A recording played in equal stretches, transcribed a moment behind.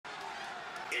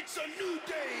It's a new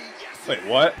day. Yes, wait,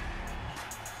 what?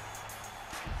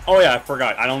 Oh yeah, I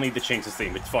forgot. I don't need to change this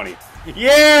theme. It's funny.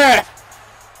 Yeah!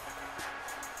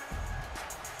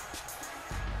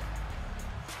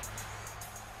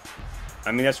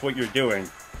 I mean, that's what you're doing.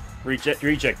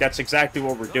 Reject. That's exactly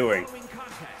what we're doing.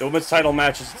 The women's title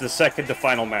match is the second to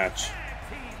final match.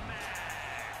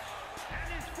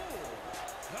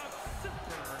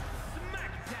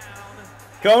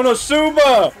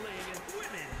 Konosuba!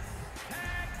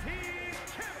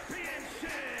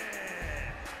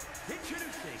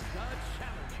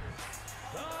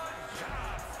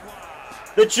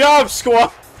 The Job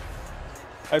Squad!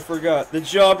 I forgot. The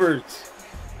Jobbers.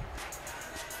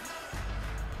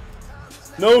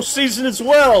 No season as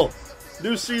well!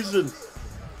 New season.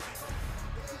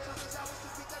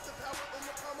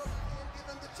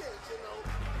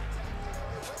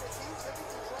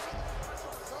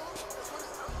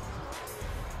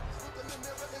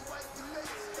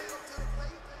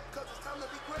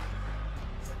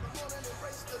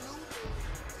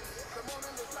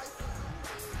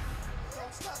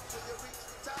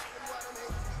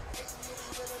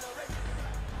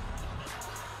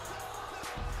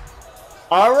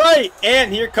 Alright,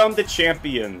 and here come the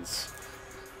champions.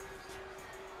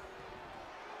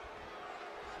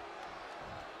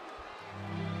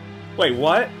 Wait,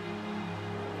 what?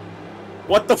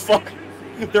 What the fuck?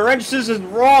 Their entrance is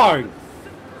wrong!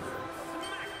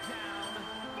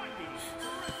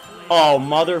 Oh,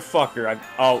 motherfucker.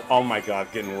 Oh my god,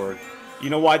 I'm getting word. You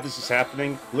know why this is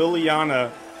happening?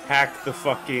 Liliana hacked the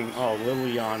fucking... Oh,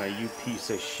 Liliana, you piece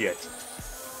of shit.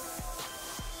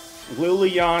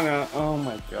 Liliana, oh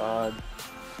my god.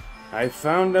 I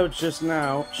found out just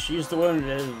now, she's the one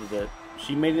that edited it.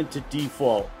 She made it to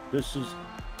default. This is...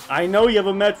 I know you have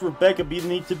a match with Rebecca, but you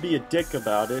need to be a dick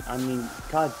about it. I mean,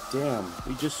 god damn.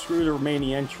 We just screwed her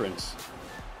Remamania entrance.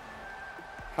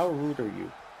 How rude are you?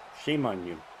 Shame on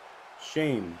you.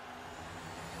 Shame.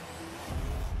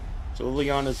 So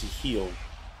Liliana's a heel.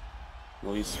 At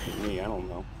least for me, I don't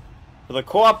know. For the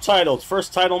co-op titles,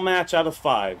 first title match out of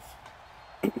 5.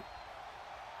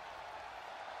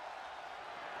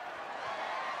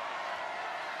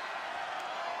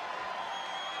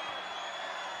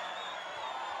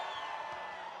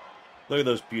 Look at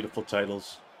those beautiful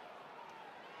titles.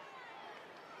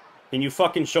 Can you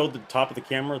fucking show the top of the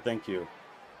camera? Thank you.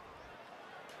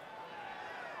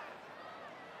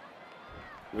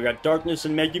 We got Darkness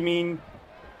and Megumin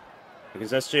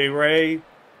against S.J. Ray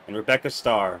and Rebecca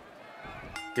Starr.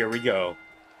 Here we go.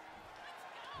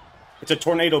 It's a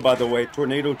tornado, by the way.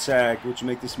 Tornado tag, which will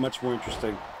make this much more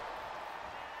interesting.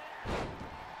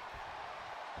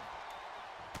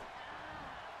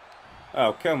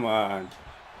 Oh, come on.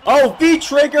 Oh,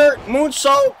 V-Trigger!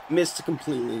 Moonsault! Missed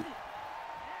completely.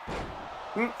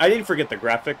 I didn't forget the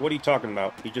graphic. What are you talking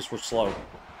about? He just was slow.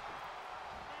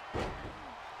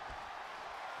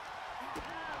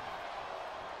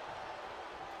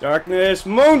 Darkness!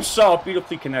 Moonsault!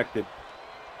 Beautifully connected.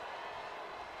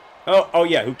 Oh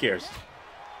yeah, who cares?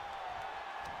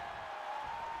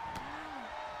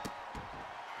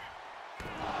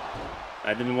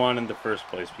 I didn't want in the first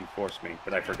place. He forced me,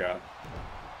 but I forgot.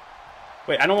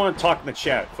 Wait, I don't want to talk in the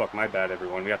chat. Fuck, my bad,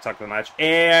 everyone. We gotta talk to the match.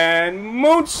 And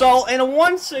moonsault, and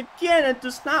once again, it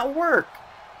does not work.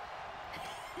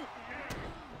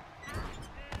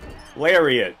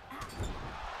 Lariat.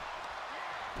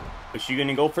 Is she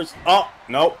gonna go for... Oh,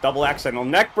 no, double accidental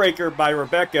neck breaker by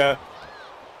Rebecca.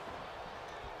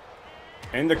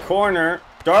 In the corner.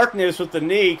 Darkness with the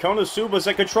knee. Konosuba's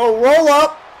in control. Roll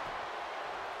up.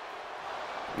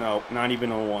 No, not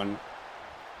even a 1.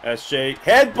 SJ.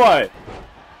 Headbutt.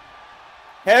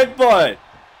 Headbutt.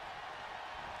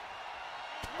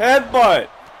 Headbutt.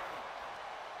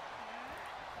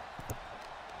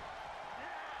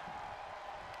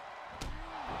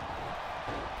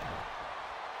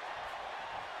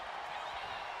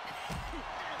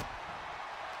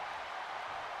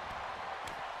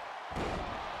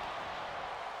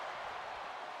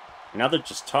 Now they're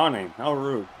just taunting. How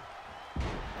rude.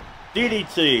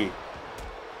 DDT.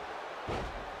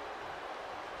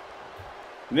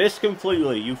 Missed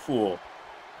completely, you fool.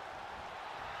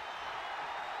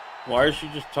 Why is she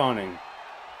just taunting?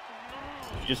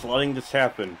 She's just letting this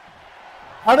happen.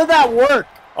 How did that work?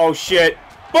 Oh shit.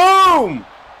 Boom!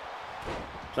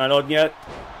 It's not on yet.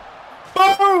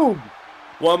 Boom!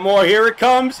 One more, here it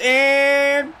comes,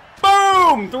 and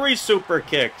boom! 3 super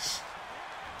kicks.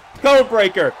 Code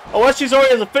breaker. Oh, she's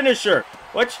already as a finisher.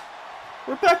 What?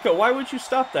 Rebecca, why would you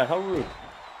stop that? How rude.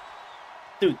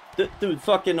 Dude,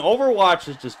 fucking Overwatch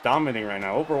is just dominating right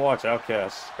now. Overwatch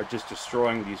outcasts are just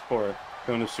destroying these poor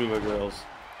Konosuba girls.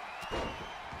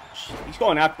 He's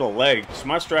going after the leg.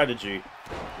 Smart strategy.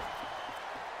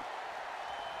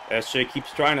 SJ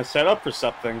keeps trying to set up for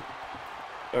something.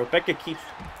 But Rebecca keeps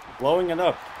blowing it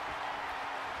up.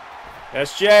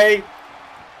 SJ.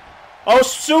 Oh,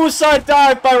 suicide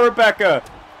dive by Rebecca.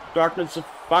 Darkness is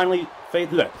finally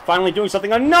doing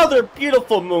something. Another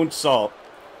beautiful moonsault.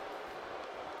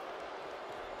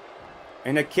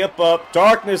 And a kip up.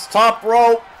 Darkness, top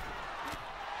rope.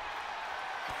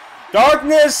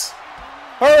 Darkness.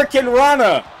 Hurricane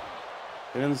Rana.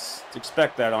 I didn't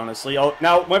expect that, honestly. Oh,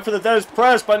 now went for the Dennis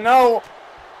press, but no.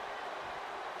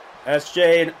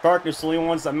 SJ and Darkness are the only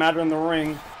ones that matter in the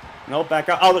ring. No, back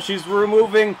out. Oh, she's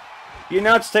removing the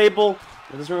announce table.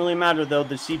 It doesn't really matter, though.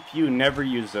 The CPU never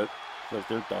use it. So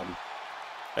they're done.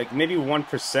 Like, maybe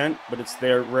 1%, but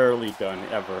they're rarely done,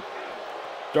 ever.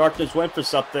 Darkness went for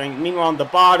something. Meanwhile, on the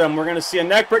bottom, we're going to see a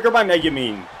neckbreaker by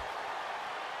Megumin.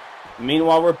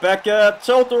 Meanwhile, Rebecca,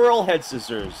 tilt-a-whirl head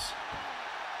scissors.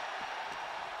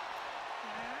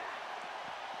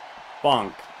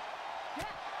 Bonk.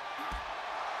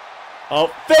 Oh,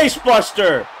 face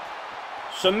buster!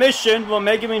 Submission, well,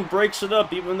 Megumin breaks it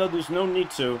up, even though there's no need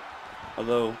to.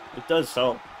 Although, it does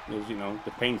help, because, you know,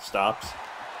 the pain stops.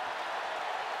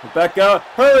 Rebecca,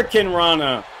 Hurricane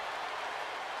Rana.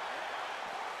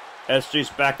 SJ's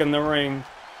back in the ring.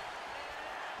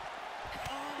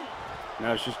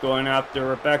 Now she's going after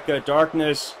Rebecca.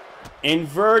 Darkness.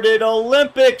 Inverted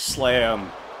Olympic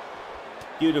Slam.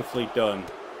 Beautifully done.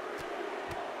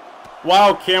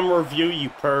 Wow, camera view, you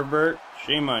pervert.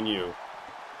 Shame on you.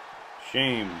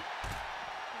 Shame.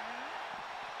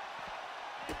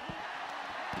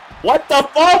 What the?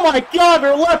 Oh my god,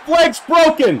 her left leg's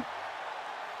broken!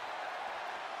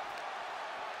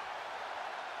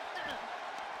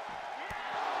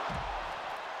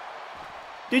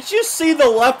 Did you see the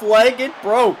left leg? It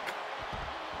broke.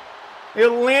 It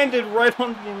landed right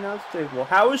on the announce table.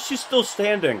 How is she still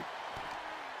standing?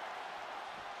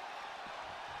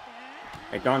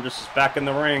 Hey, Darkness is back in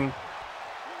the ring.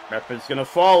 Rep is gonna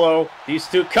follow. These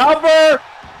two cover!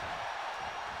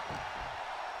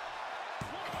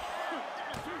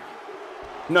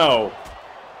 No.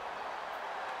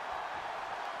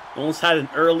 Almost had an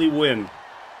early win.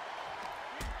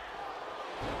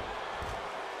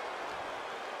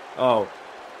 Oh.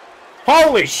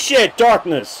 Holy shit,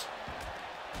 Darkness!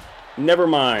 Never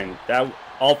mind. That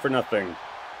all for nothing.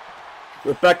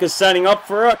 Rebecca's setting up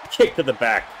for a kick to the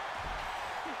back.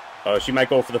 Oh, she might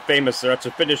go for the famous. That's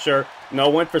a finisher. No,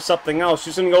 went for something else.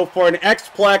 She's going to go for an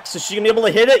X-Plex. Is she going to be able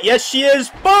to hit it? Yes, she is.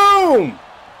 Boom!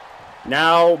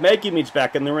 Now, Megumin's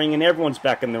back in the ring, and everyone's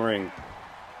back in the ring.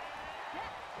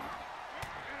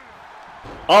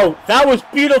 Oh, that was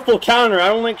beautiful counter. I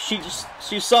don't think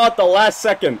she saw it the last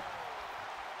second.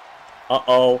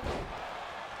 Uh-oh.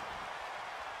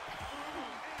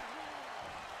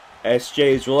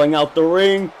 SJ's rolling out the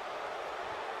ring.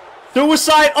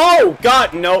 Suicide! Oh,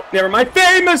 God, no. Never mind.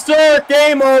 Famous, sir!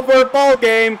 Game over. Ball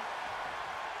game.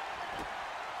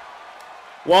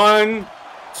 1,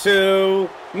 2...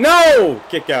 No!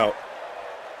 Kick out.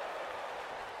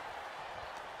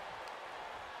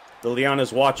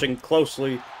 Liliana's watching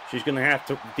closely. She's going to have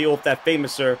to deal with that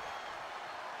famous, sir.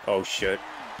 Oh, shit.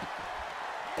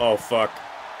 Oh, fuck.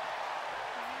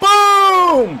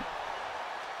 Boom!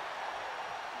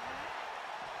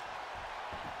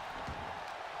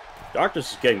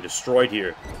 Darkness is getting destroyed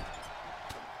here.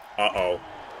 Uh-oh.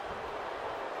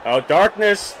 Oh,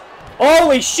 Darkness.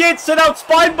 Holy shit! Sit out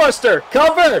Spinebuster!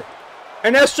 Cover!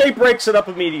 And SJ breaks it up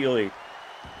immediately.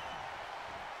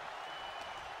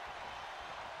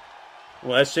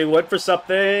 Well, SJ went for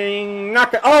something.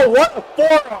 Knock it. Oh, what a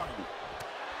forearm!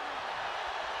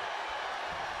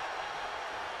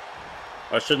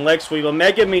 Russian leg sweep.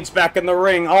 Megumin's back in the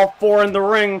ring. All four in the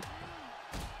ring.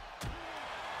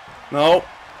 No.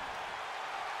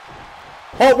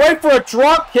 Oh, wait for a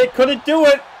drop kick. Couldn't do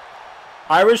it.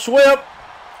 Irish whip.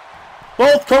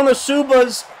 Both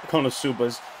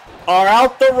Konosubas are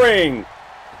out the ring.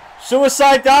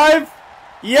 Suicide dive.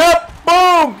 Yep.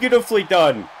 Boom. Beautifully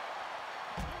done.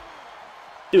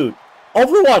 Dude,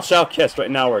 Overwatch Outcast right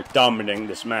now are dominating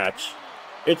this match.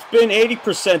 It's been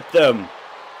 80% them.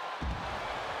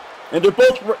 And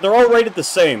they're all rated the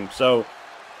same, so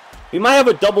we might have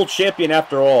a double champion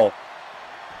after all.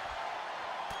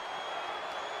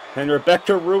 And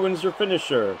Rebecca ruins her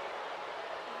finisher.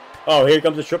 Oh, here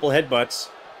comes the triple headbutts.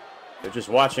 They're just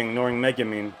watching, ignoring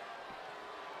Megumin.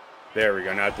 There we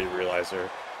go, now they realize her.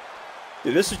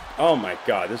 Dude, this is... Oh my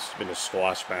god, this has been a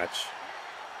squash match.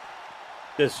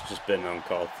 This has just been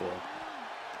uncalled for.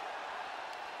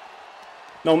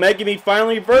 No, Megumin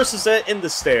finally reverses it in the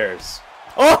stairs.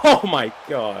 Oh my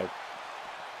god.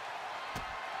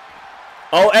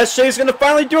 Oh, SJ's gonna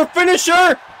finally do a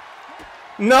finisher!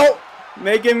 No!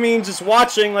 Megan Means is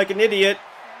watching like an idiot.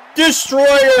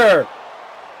 Destroyer!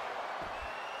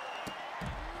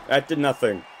 That did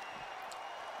nothing.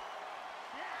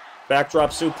 Backdrop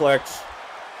suplex.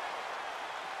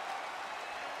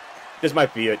 This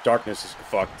might be it. Darkness is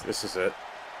fucked. This is it.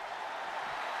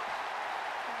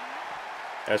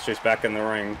 SJ's back in the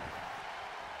ring.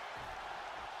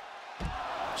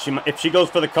 If she goes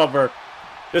for the cover,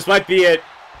 this might be it.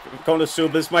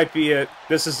 Konosuba, this might be it.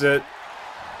 This is it.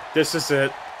 This is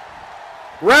it.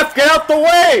 Ref, get out the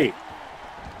way!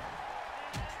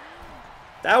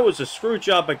 That was a screw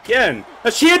job again.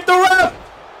 She hit the ref!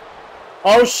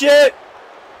 Oh shit!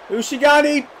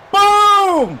 Ushigani,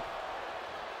 boom!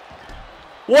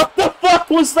 What the fuck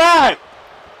was that?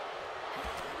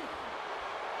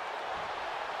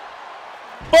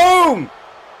 Boom!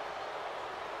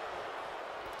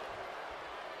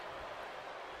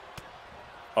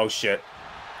 Oh shit.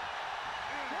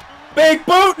 Big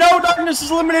boot! No, Darkness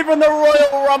is eliminated from the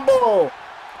Royal Rumble!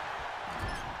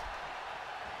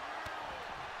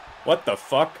 What the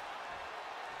fuck?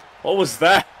 What was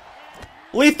that?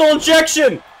 Lethal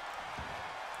injection!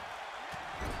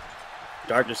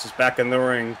 Darkness is back in the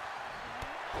ring.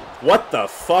 What the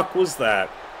fuck was that?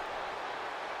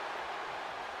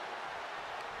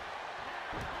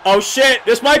 Oh shit,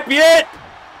 this might be it!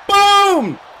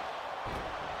 Boom!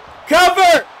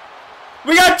 Cover!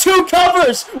 We got 2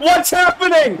 covers! What's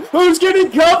happening? Who's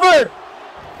getting covered?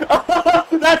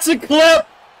 That's a clip!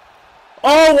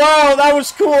 Oh wow, that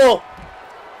was cool!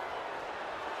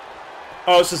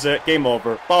 Oh, this is it. Game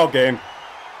over. Ball game.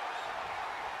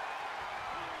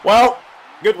 Well,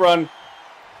 good run.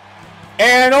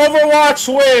 And Overwatch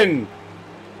win!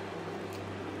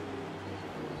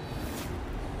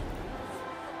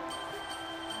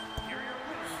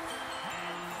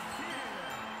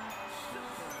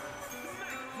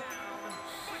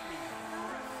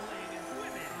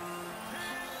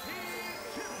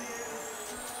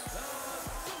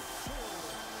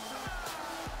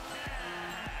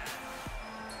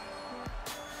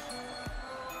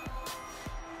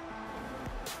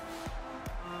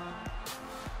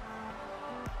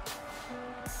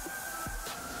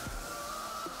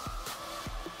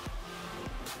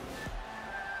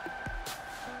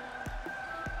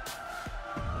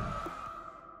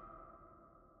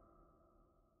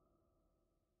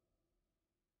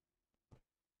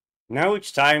 Now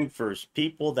it's time for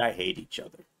people that hate each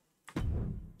other.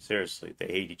 Seriously, they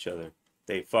hate each other.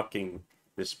 They fucking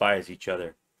despise each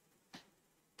other.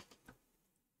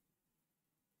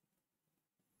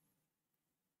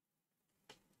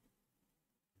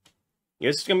 Yeah,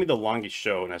 this is going to be the longest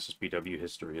show in SSBW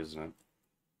history, isn't it?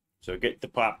 So get the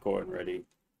popcorn ready.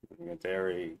 It's a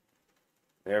very,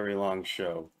 very long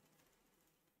show.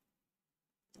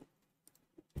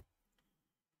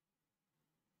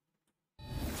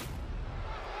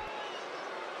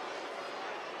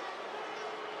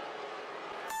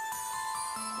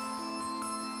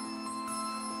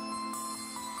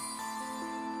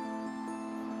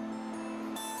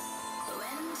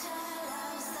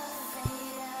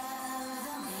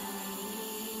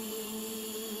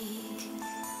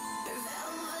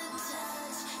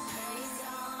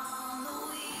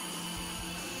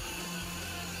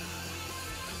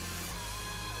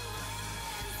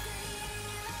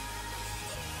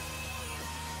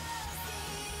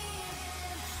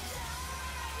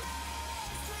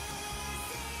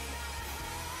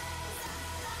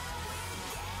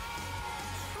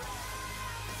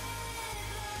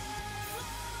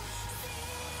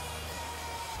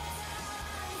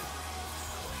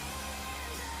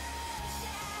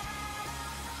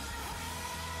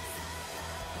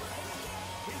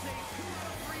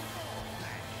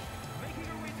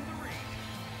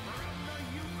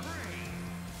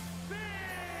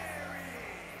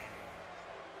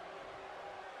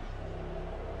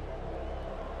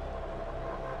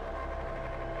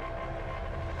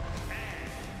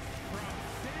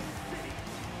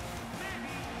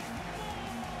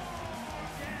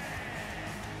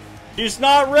 She's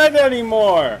not red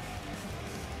anymore!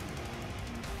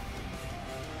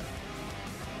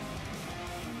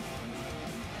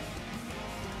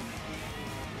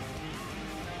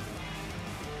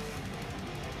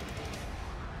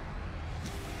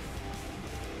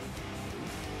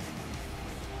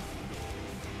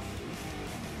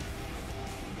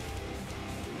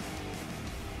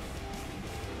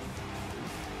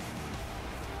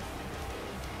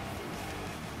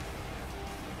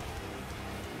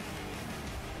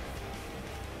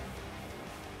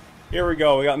 Here we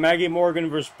go. We got Maggie Morgan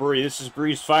versus Bree. This is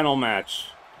Bree's final match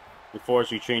before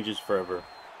she changes forever.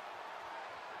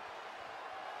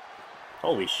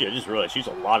 Holy shit, I just realized she's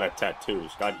a lot of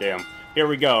tattoos. Goddamn. Here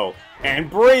we go. And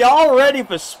Brie all ready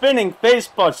for spinning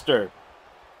facebuster.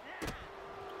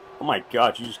 Oh my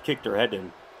god, she just kicked her head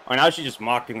in. Oh, now she's just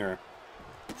mocking her.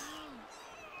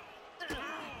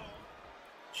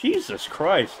 Jesus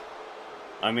Christ.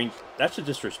 I mean, that's just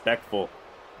disrespectful.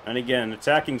 And again,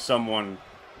 attacking someone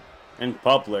in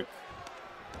public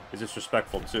is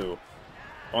disrespectful too.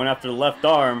 Going after the left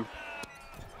arm.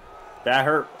 That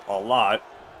hurt a lot.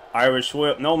 Irish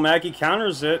whip. No, Maggie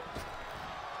counters it.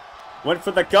 Went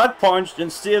for the gut punch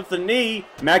instead of the knee.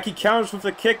 Maggie counters with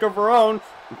a kick of her own.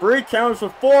 Brie counters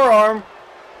with forearm.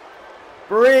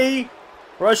 Brie.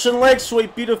 Russian leg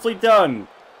sweep. Beautifully done.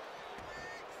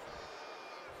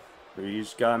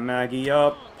 Brie's got Maggie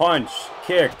up. Punch.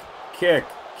 Kick. Kick.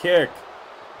 Kick.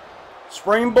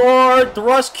 Springboard.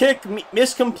 Thrust kick.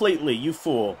 Missed completely. You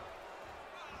fool.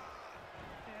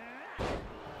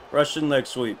 Russian leg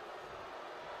sweep.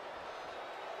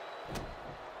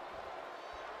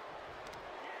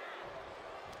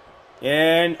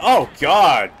 And, oh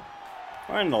god!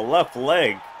 Right in the left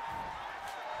leg.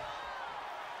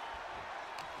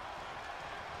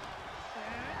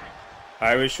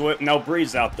 Irish whip. Now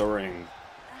Brie's out the ring.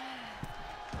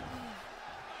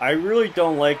 I really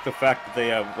don't like the fact that they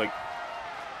have, like...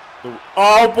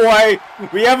 Oh boy!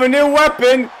 We have a new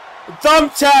weapon!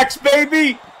 Thumbtacks,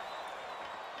 baby!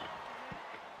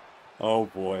 Oh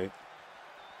boy.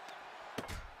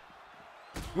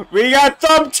 We got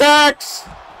thumbtacks!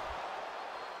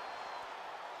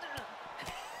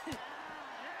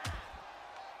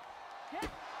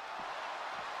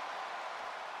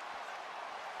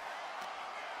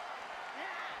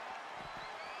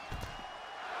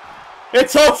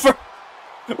 It's over!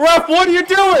 Ref, what are you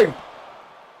doing?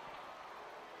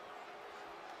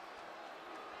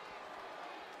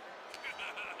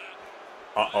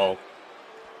 Uh-oh.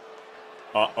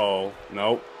 Uh-oh.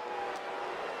 Nope.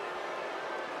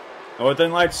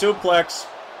 Northern Light suplex.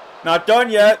 Not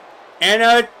done yet. And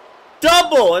a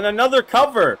double and another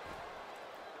cover.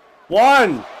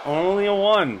 One. Only a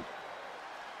one.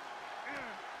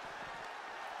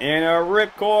 And a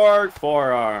ripcord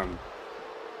forearm.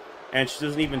 And she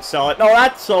doesn't even sell it. No,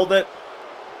 that sold it.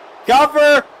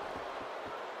 Cover!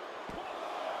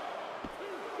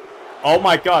 Oh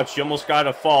my god, she almost got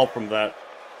a fall from that.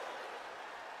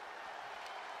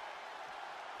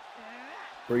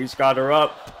 Brie's got her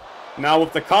up. Now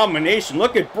with the combination,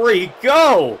 look at Brie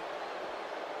go!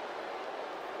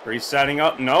 Brie's setting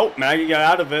up. Nope, Maggie got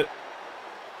out of it.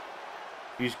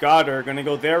 He's got her. Gonna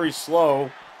go very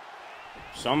slow.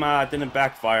 Somehow it didn't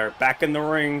backfire. Back in the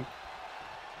ring.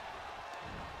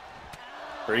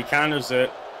 Brie counters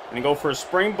it. Gonna go for a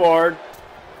springboard.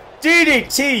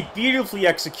 DDT! Beautifully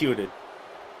executed.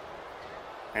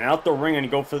 And out the ring and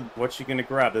go for what's she gonna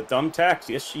grab? The thumbtacks?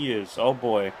 Yes, she is. Oh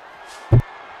boy.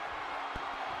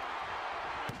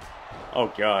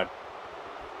 Oh god.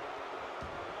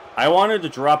 I wanted to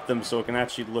drop them so it can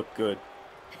actually look good.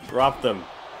 Drop them.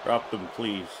 Drop them,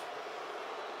 please.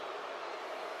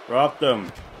 Drop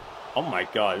them. Oh my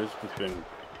god, this has been...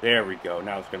 There we go.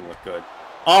 Now it's gonna look good.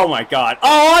 Oh my god.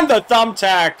 Oh, on the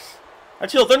thumbtacks!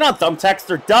 Actually, they're not thumbtacks,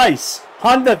 they're dice.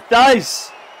 On the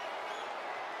dice.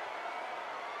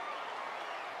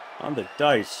 On the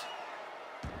dice.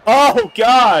 Oh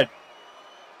god!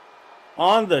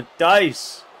 On the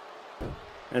dice.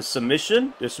 And a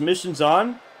submission? The submission's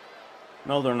on?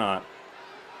 No, they're not.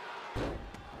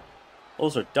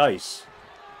 Those are dice.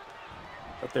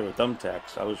 I thought they were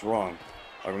thumbtacks. I was wrong.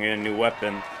 Are we getting a new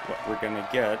weapon? What we're gonna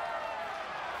get?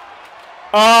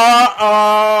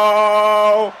 Uh-oh!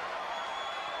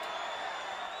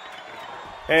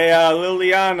 Hey,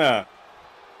 Liliana.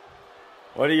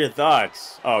 What are your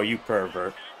thoughts? Oh, you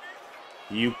pervert.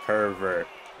 You pervert.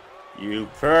 You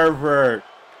pervert.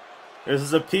 This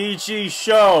is a PG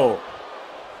show.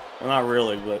 Well, not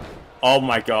really, but... Oh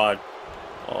my god.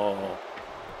 Oh.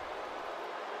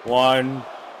 1,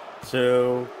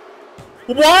 2...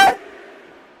 What?!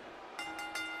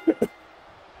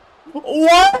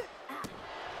 What?!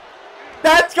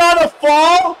 That's gotta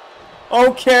fall?!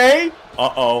 Okay.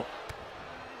 Uh-oh.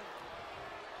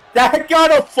 That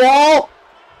gotta fall?!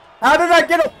 How did I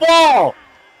get a fall?!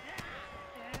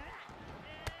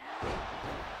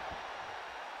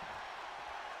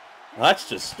 Well, that's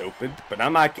just stupid, but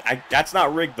I'm not... that's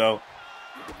not rigged, though.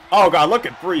 Oh, God, look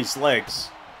at Brie's legs.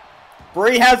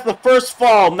 Brie has the first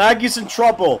fall. Maggie's in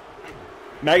trouble.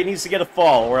 Maggie needs to get a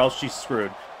fall, or else she's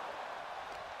screwed.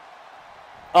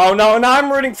 Oh, no, now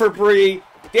I'm rooting for Brie.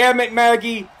 Damn it,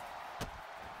 Maggie.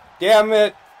 Damn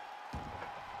it.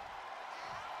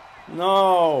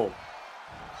 No.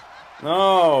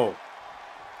 No.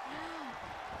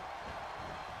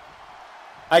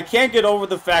 I can't get over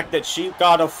the fact that she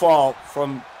got a fall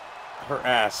from her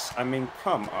ass. I mean,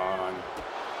 come on.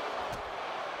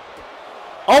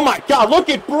 Oh my god, look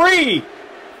at Bree!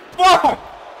 Fuck!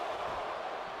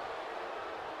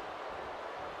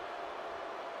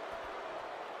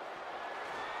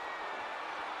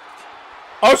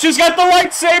 Oh, she's got the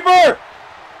lightsaber!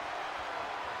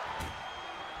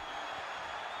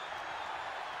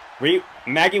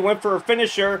 Maggie went for her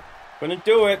finisher. Couldn't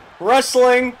do it.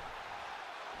 Wrestling.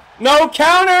 No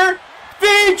counter!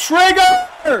 Feed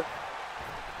trigger!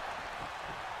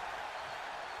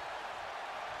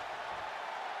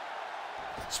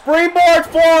 Springboard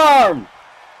forearm!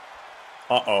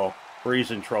 Uh-oh.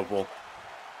 Bree's in trouble.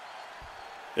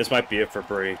 This might be it for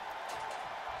Bree.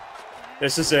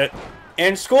 This is it.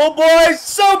 And Schoolboy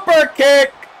super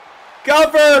kick!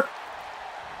 Cover!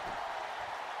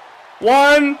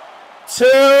 1,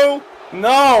 2,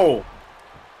 no!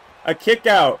 A kick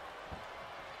out.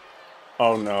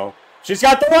 Oh no. She's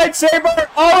got the lightsaber!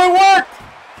 Oh, it worked!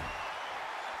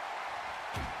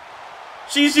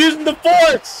 She's using the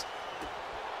force!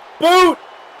 Boot!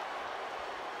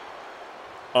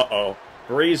 Uh-oh.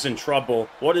 Bree's in trouble.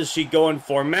 What is she going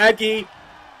for? Maggie!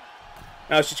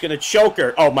 Now she's gonna choke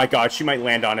her. Oh my god, she might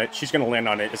land on it. She's gonna land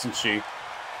on it, isn't she?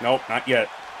 Nope, not yet.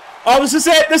 Oh, this is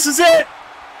it! This is it!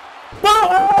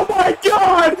 Oh my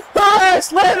god! Her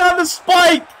ass landed on the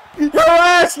spike! Her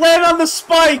ass landed on the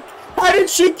spike! How did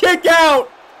she kick out?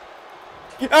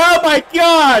 Oh my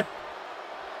god!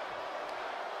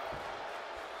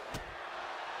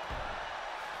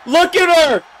 Look at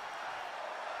her!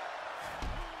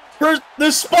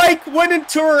 The spike went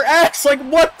into her ass, like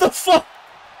what the fuck?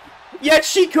 Yet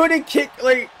she couldn't kick,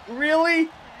 like, really?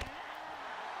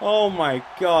 Oh my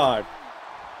god.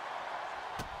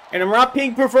 And I'm not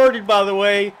being perverted, by the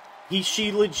way.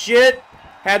 She legit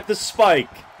had the spike.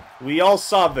 We all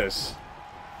saw this.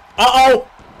 Uh-oh!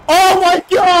 Oh my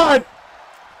god!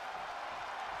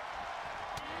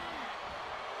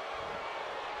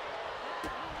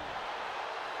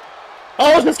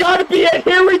 Oh, this gotta be it!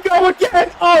 Here we go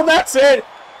again! Oh, that's it!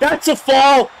 That's a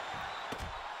fall!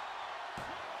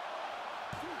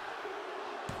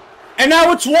 And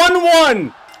now it's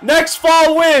 1-1! Next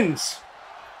fall wins!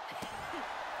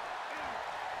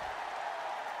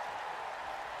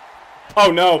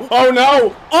 Oh no! Oh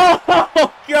no!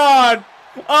 Oh god!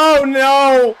 Oh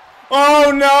no!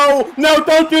 Oh no! No,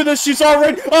 don't do this! She's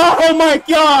already... Oh my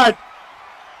god!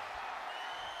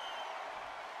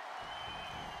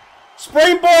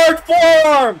 Springboard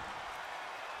forearm!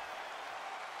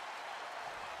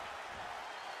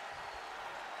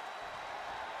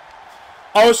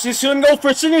 Oh, she's gonna go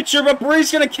for signature, but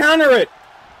Bree's gonna counter it.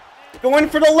 Going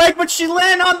for the leg, but she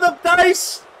landed on the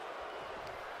dice.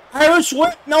 Irish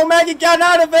whip. No, Maggie got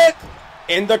out of it.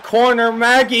 In the corner,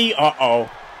 Maggie.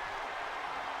 Uh-oh.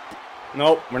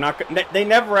 Nope, we're not gonna... They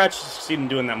never actually succeed in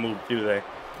doing that move, do they?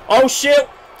 Oh, shit.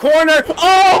 Corner.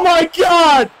 Oh, my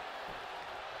God.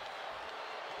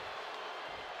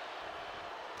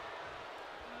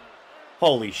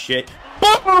 Holy shit.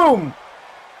 Boom!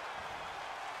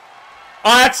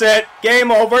 Oh, that's it.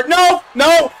 Game over. No!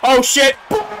 No! Oh, shit.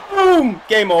 Boom!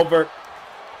 Game over.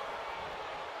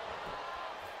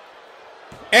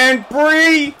 And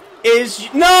Bree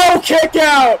is... No! Kick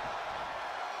out!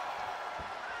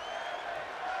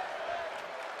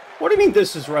 What do you mean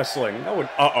this is wrestling? No one...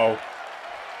 Uh-oh.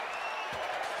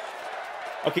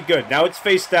 Okay, good. Now it's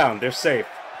face down. They're safe.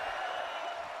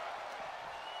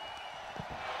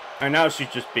 And now she's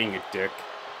just being a dick.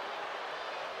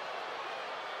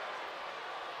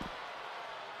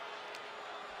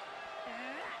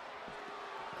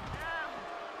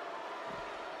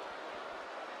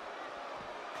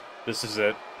 This is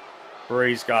it.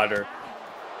 Bree's got her.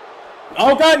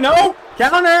 Oh god, no!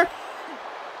 Counter!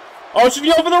 Oh, she's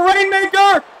going for the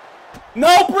Rainmaker!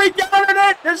 No, Bree countered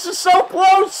it! This is so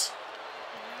close!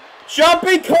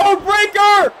 Jumping Code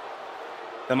Breaker!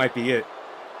 That might be it.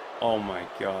 Oh my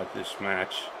god, this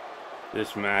match.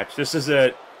 This match. This is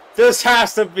it. This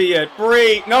has to be it.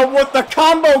 Bree, no, with the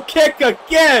combo kick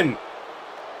again!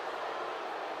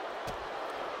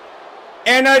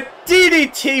 And a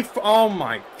DDT. Oh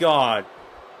my god.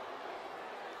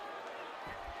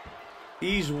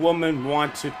 These women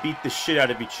want to beat the shit out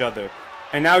of each other.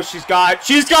 And now she's got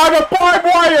a barbed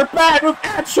wire bat with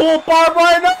actual barbed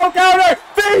wire. No counter.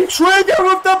 Big trigger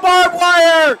with the barbed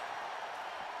wire.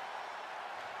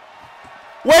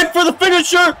 Went for the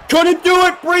finisher. Couldn't do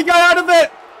it. Bree got out of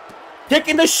it.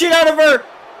 Kicking the shit out of her.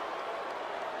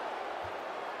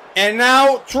 And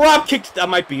now drop kicks. That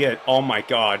might be it. Oh my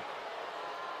god.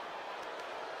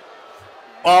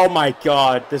 Oh my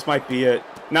god, this might be it.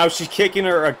 Now she's kicking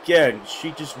her again.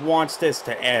 She just wants this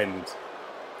to end.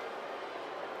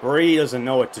 Brie doesn't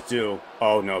know what to do.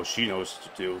 Oh no, she knows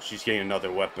what to do. She's getting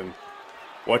another weapon.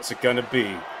 What's it gonna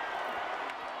be?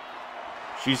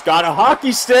 She's got a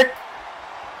hockey stick!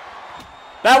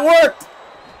 That worked!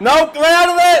 Nope, get out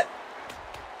of it!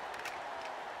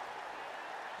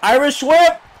 Irish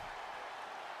whip!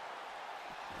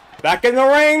 Back in the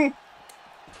ring!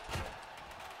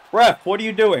 Ref, what are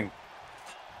you doing?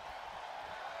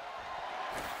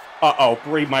 Uh-oh,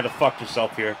 Brie might have fucked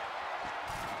herself here.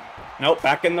 Nope,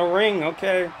 back in the ring,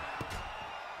 okay.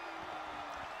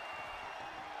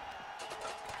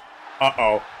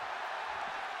 Uh-oh.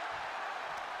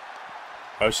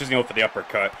 Oh, she's going for the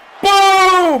uppercut.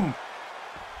 Boom!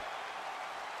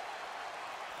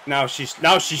 Now she's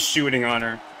shooting on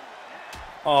her.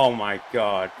 Oh my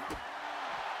god.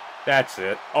 That's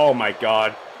it. Oh my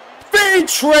god. Feed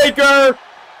Traeger!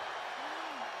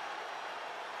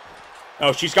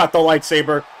 Oh, she's got the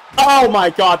lightsaber. Oh my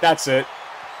god, that's it.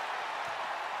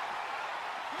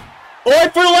 Oh,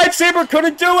 for the lightsaber,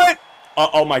 couldn't do it!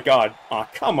 Oh my god. Oh,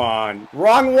 come on.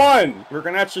 Wrong one. We're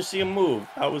gonna actually see him move.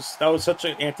 That was such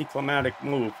an anticlimactic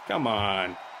move. Come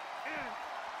on.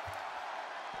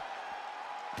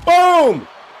 Boom!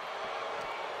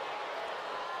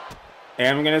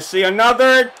 And we're gonna see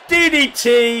another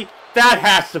DDT. That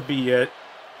has to be it.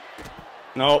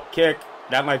 No, kick.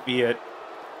 That might be it.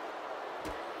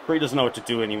 Brie doesn't know what to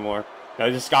do anymore. I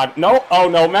just got... No. Oh,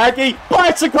 no, Maggie.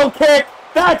 Bicycle kick.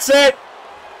 That's it.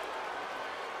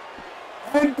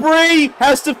 And Brie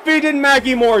has defeated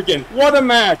Maggie Morgan. What a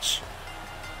match.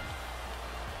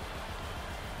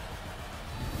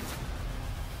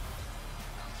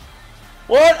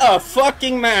 What a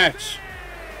fucking match.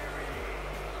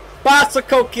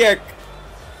 Bicycle kick.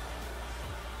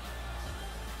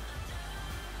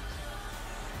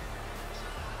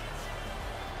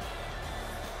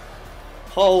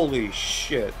 Holy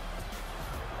shit.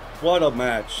 What a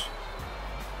match.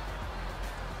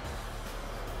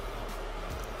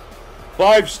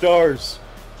 5 stars.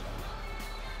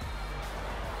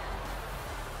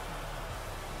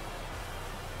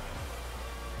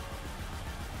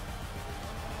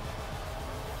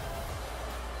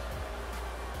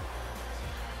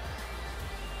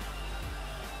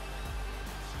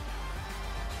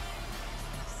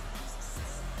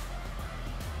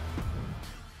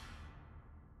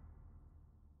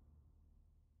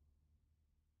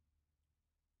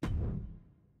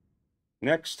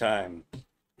 Next time.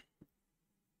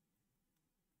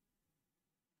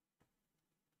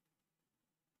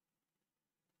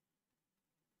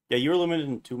 Yeah, you were limited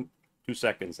in two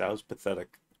seconds. That was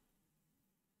pathetic.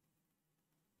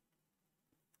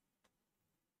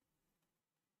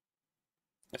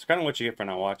 That's kind of what you get for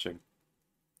not watching.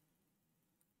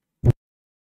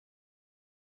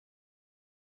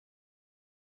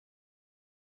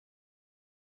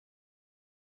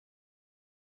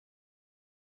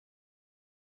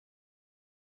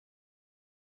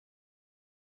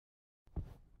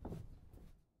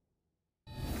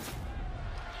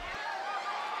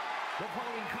 The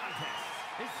following contest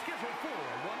is scheduled for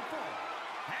one fall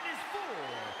and is for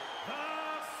the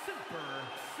Super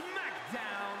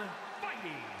SmackDown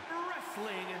Fighting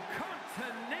Wrestling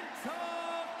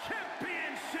Continental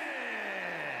Championship.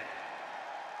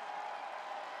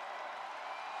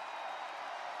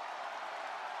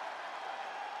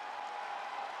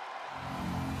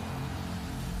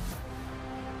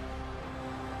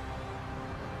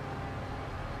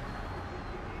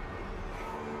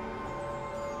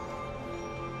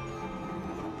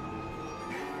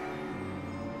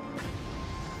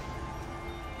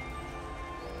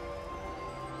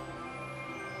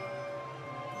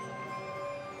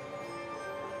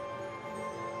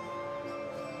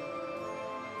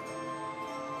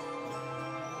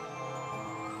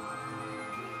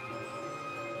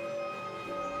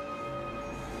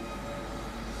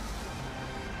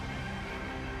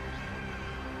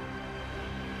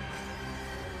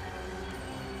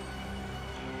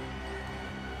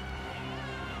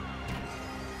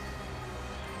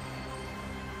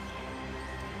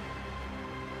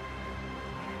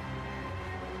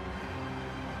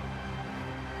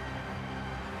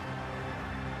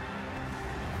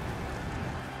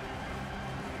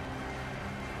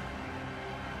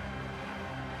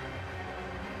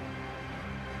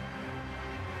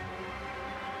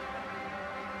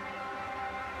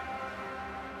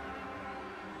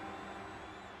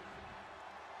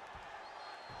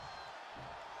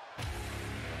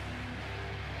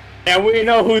 And we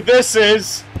know who this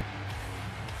is.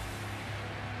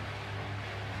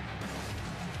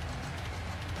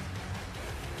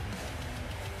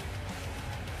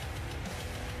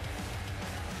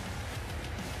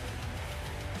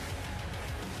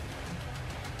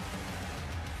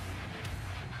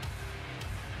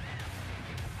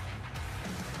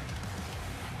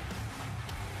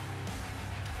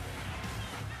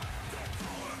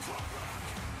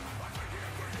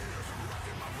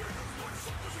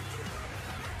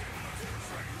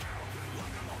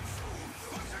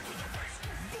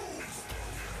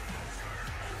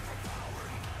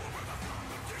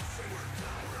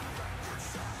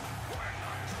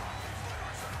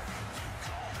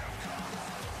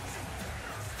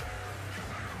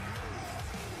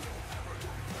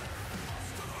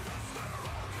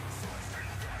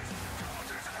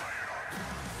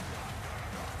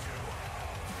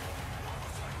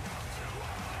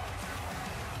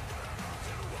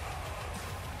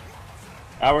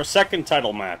 Our second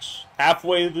title match.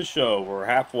 Halfway to the show. We're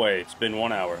halfway. It's been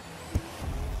 1 hour.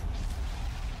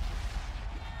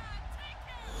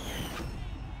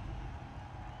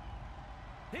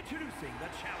 Introducing the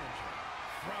challenger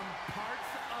from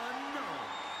parts unknown.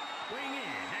 Weighing in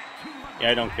at 200. Yeah,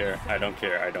 I don't care. I don't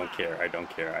care. I don't care. I don't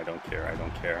care. I don't care. I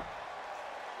don't care.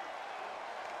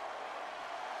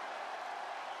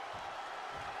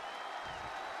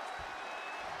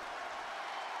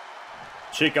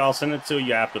 Chica, I'll send it to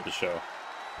you after the show.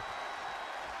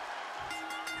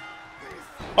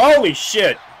 Holy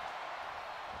shit!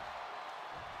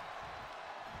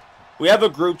 We have a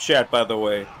group chat, by the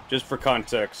way, just for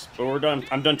context. But we're done.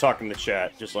 I'm done talking to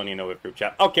chat. Just letting you know with group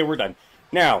chat. Okay, we're done.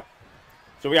 Now,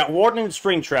 so we got Warden and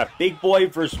Springtrap. Big Boy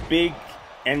versus Big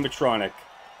Animatronic.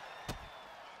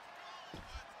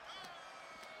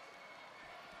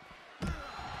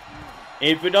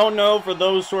 If you don't know, for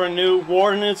those who are new,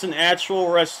 Warden is an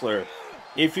actual wrestler.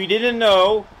 If you didn't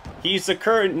know, he's the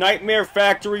current Nightmare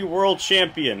Factory World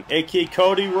Champion, aka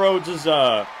Cody Rhodes'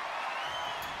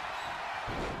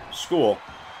 school.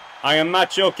 I am not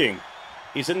joking.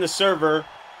 He's in the server,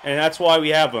 and that's why we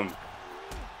have him.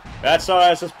 That's how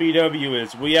Ssbw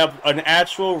is. We have an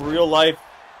actual, real-life,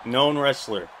 known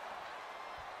wrestler.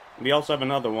 We also have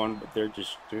another one, but they're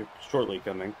shortly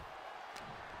coming.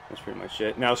 That's pretty much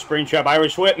it. Now, Springtrap,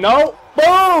 Irish Whip. No!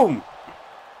 Boom!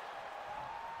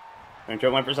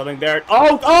 Springtrap went for something there.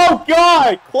 Oh,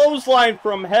 God! Clothesline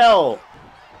from hell.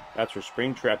 That's where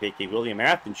Springtrap, a.k.a. William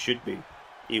Athens, should be.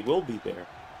 He will be there.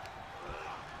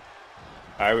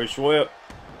 Irish Whip.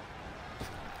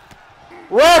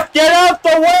 Ref, get out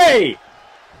the way!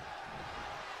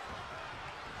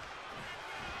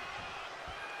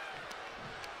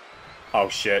 Oh,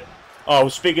 shit. Oh,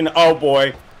 speaking of... Oh,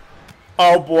 boy.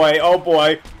 Oh, boy. Oh,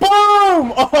 boy.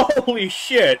 Boom! Holy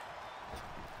shit.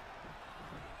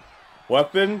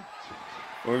 Weapon.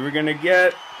 What are we gonna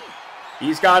get?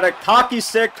 He's got a hockey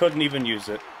stick. Couldn't even use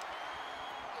it.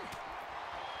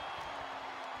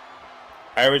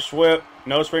 Irish Whip.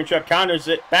 No, Springtrap counters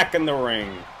it. Back in the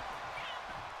ring.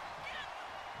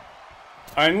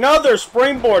 Another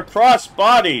springboard cross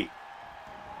body.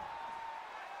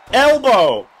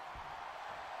 Elbow.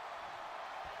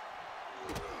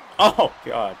 Oh,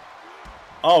 God.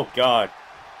 Oh, God.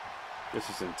 This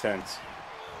is intense.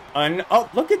 Oh,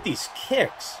 look at these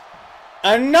kicks.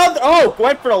 Another... Oh,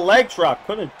 went for the leg drop.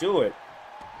 Couldn't do it.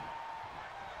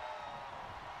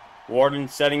 Warden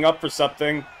setting up for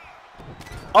something.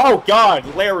 Oh,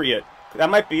 God. Lariat.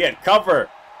 That might be it. Cover.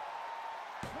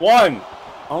 One.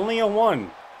 Only a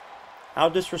one. How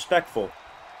disrespectful.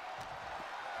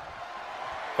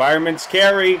 Fireman's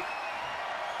carry.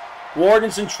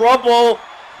 Warden's in trouble.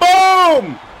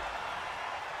 Boom!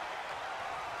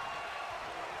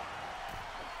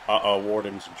 Uh-oh,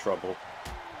 Warden's in trouble.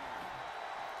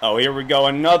 Oh, here we go.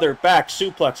 Another back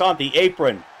suplex on the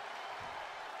apron.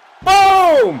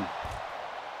 Boom!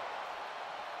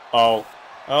 Oh.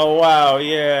 Oh, wow,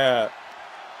 yeah.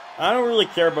 I don't really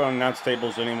care about announce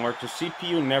tables anymore, because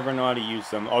CPU never know how to use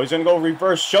them. Oh, he's going to go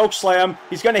reverse choke slam.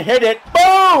 He's going to hit it.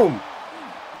 Boom!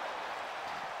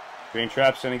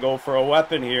 Springtrap's going to go for a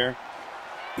weapon here.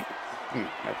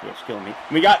 That feels killing me.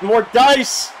 We got more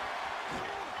dice!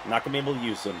 I'm not going to be able to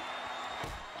use them.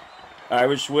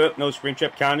 Irish Whip. No,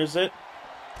 Springtrap counters it.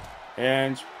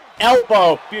 And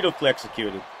elbow. Beautifully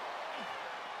executed.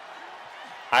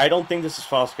 I don't think this is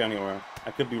false count anywhere.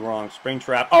 I could be wrong.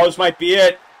 Springtrap. Oh, this might be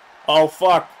it. Oh,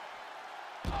 fuck.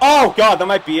 Oh, God, that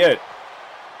might be it.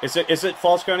 Is it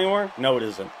false count anywhere? No, it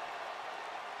isn't.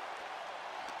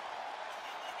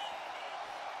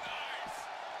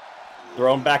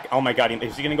 Thrown back. Oh, my God.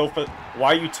 Is he going to go for...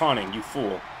 Why are you taunting, you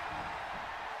fool?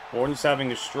 Warden's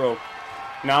having a stroke.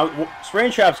 Now,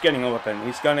 Springtrap's getting a weapon.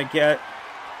 He's going to get...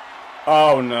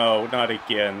 Oh, no. Not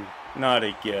again. Not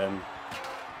again.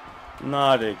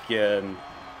 Not again.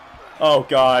 Oh,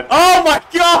 God. Oh, my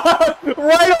God!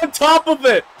 Right on top of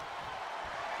it!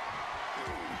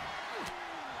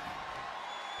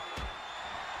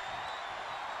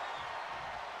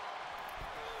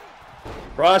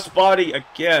 Crossbody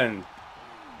again.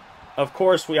 Of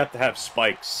course, we have to have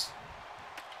spikes.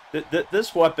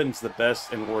 This weapon's the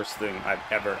best and worst thing I've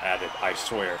ever added, I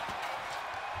swear.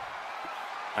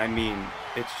 I mean,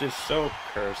 it's just so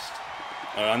cursed.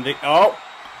 Oh!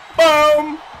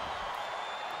 Boom!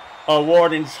 Oh,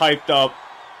 Warden's hyped up.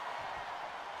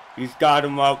 He's got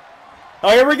him up.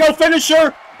 Oh, here we go,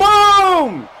 finisher!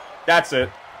 Boom! That's it.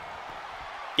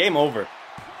 Game over.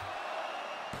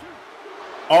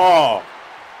 Oh.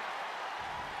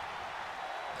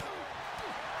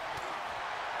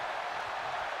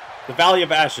 The Valley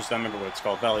of Ashes. I remember what it's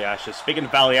called. Valley Ashes. Speaking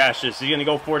of Valley Ashes, is he going to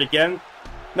go for it again?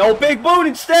 No, big boot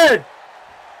instead!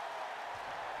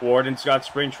 Warden's got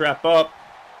Springtrap up.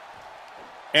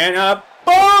 And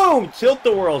boom!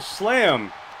 Tilt-a-whirl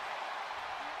slam.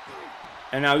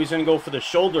 And now he's going to go for the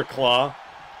shoulder claw.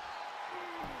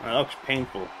 That looks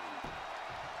painful.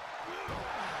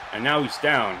 And now he's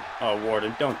down. Oh,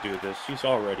 Warden, don't do this. He's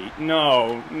already...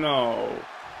 No, no.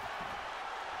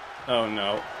 Oh,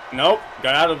 no. Nope,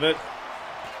 got out of it.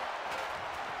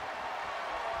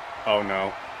 Oh,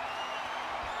 no.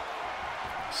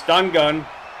 Stun gun.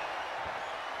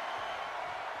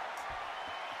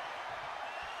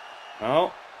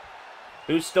 Oh.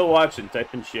 Who's still watching?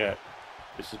 Type in chat.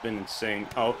 This has been insane.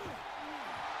 Oh.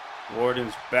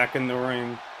 Warden's back in the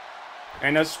ring.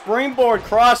 And a springboard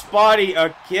crossbody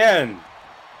again.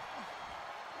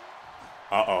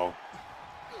 Uh-oh.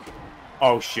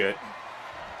 Oh, shit.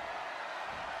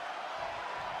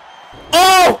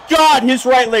 Oh, God! His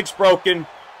right leg's broken.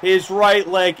 His right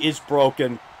leg is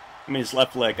broken. I mean, his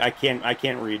left leg. I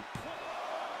can't read.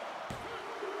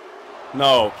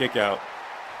 No, kick out.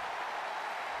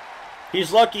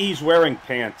 He's lucky he's wearing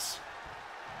pants.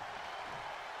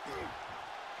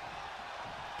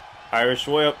 Irish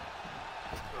whip.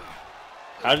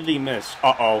 How did he miss?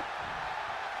 Uh-oh.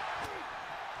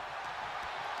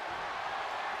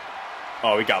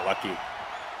 Oh, he got lucky.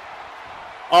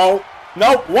 Oh,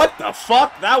 nope. What the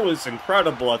fuck? That was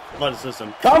incredible athleticism.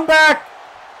 Come back!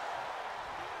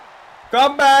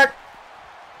 Come back!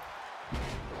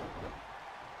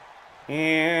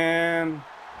 And...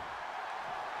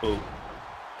 Ooh.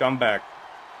 Come back.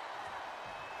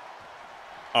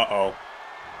 Uh-oh.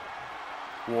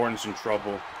 Warren's in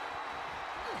trouble.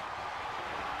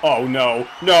 Oh, no.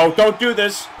 No, don't do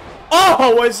this.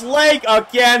 Oh, his leg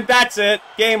again. That's it.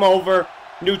 Game over.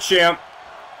 New champ.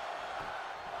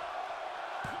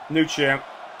 New champ.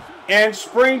 And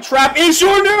Springtrap is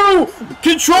your new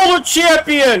controller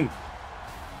champion.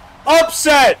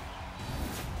 Upset.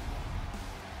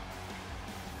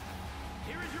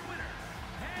 Here is your winner,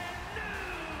 and new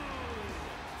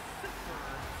Super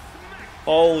Smack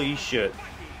Holy shit.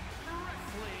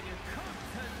 Wrestling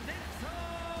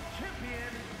Continental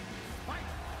Champion, Mike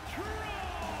Troy.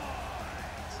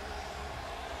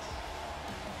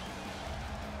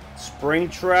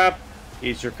 Springtrap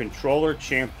is your controller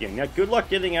champion. Yeah, good luck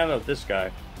getting out of this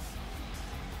guy.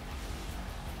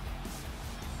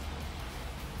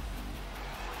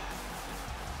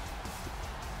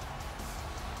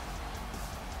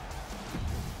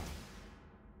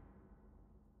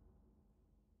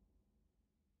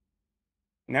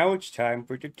 Now it's time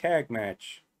for the tag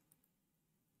match.